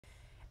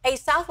A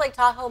South Lake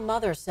Tahoe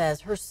mother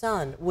says her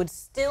son would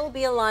still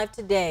be alive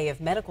today if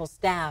medical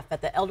staff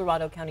at the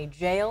Dorado County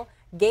Jail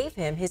gave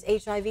him his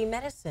HIV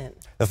medicine.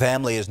 The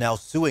family is now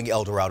suing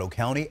Dorado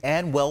County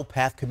and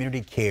WellPath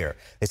Community Care.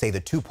 They say the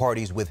two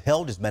parties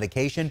withheld his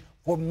medication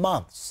for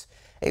months.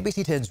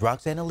 ABC 10's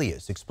Roxanne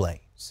Elias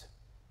explains.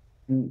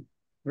 I'm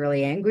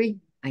really angry.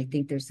 I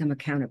think there's some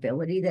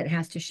accountability that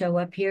has to show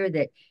up here,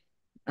 that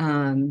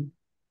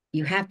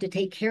you have to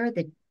take care of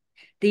the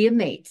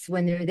inmates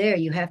when they're there.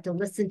 You have to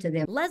listen to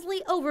them.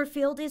 Leslie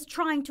Overfield is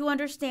trying to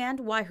understand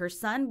why her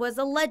son was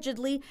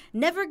allegedly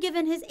never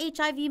given his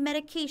HIV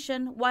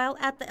medication while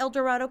at the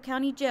Dorado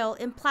County Jail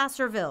in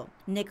Placerville.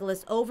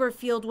 Nicholas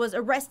Overfield was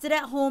arrested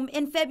at home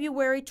in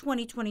February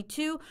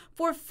 2022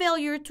 for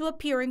failure to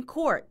appear in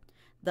court.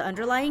 The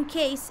underlying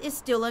case is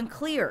still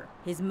unclear.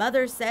 His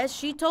mother says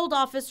she told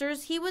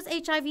officers he was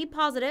HIV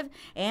positive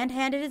and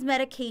handed his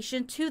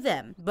medication to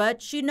them.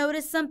 But she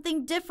noticed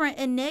something different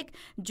in Nick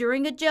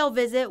during a jail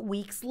visit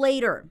weeks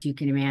later. You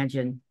can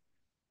imagine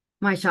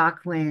my shock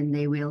when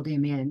they wheeled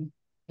him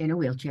in a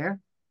wheelchair.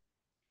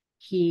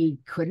 He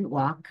couldn't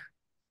walk.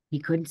 He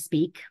couldn't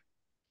speak.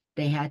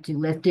 They had to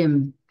lift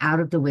him out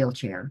of the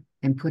wheelchair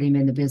and put him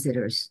in the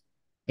visitors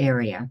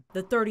area.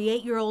 The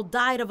 38-year-old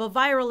died of a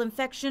viral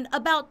infection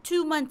about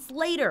 2 months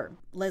later.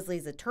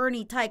 Leslie's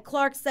attorney, Ty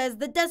Clark, says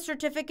the death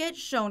certificate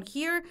shown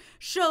here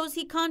shows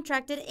he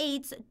contracted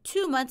AIDS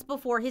 2 months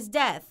before his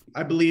death.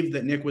 I believe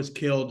that Nick was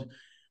killed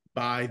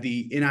by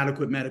the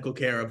inadequate medical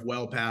care of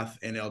WellPath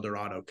and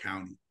Dorado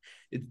County.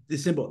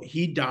 It's simple.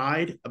 He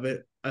died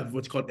of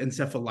what's called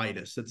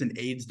encephalitis. That's an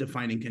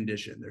AIDS-defining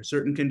condition. There are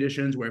certain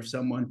conditions where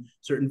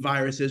certain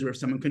viruses, where if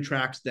someone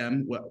contracts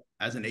them, well,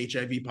 as an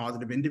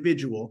HIV-positive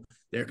individual,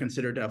 they're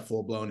considered to have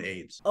full-blown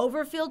AIDS.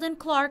 Overfield and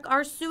Clark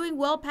are suing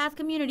WellPath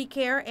Community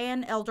Care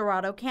and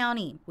Dorado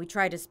County. We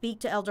tried to speak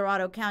to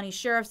Dorado County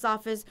Sheriff's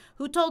Office,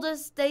 who told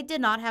us they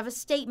did not have a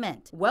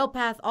statement.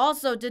 WellPath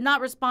also did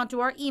not respond to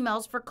our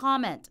emails for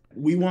comment.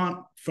 We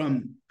want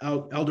from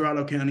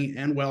Dorado County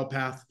and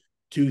WellPath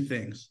two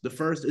things. The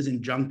first is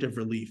injunctive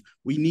relief.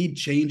 We need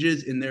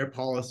changes in their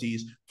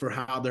policies for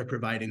how they're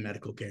providing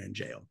medical care in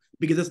jail,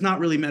 because it's not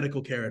really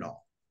medical care at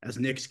all, as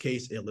Nick's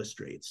case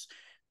illustrates.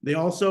 They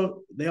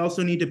also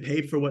need to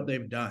pay for what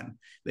they've done.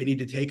 They need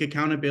to take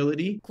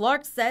accountability.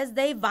 Clark says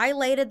they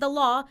violated the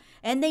law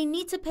and they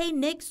need to pay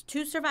Nick's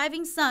two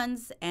surviving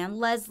sons and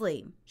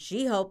Leslie.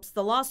 She hopes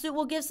the lawsuit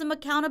will give some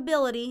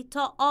accountability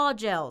to all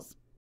jails.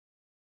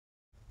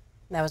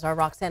 That was our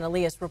Roxanne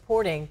Elias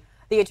reporting.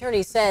 The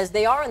attorney says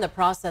they are in the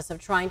process of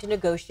trying to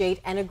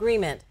negotiate an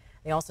agreement.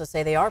 They also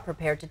say they are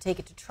prepared to take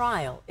it to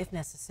trial if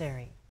necessary.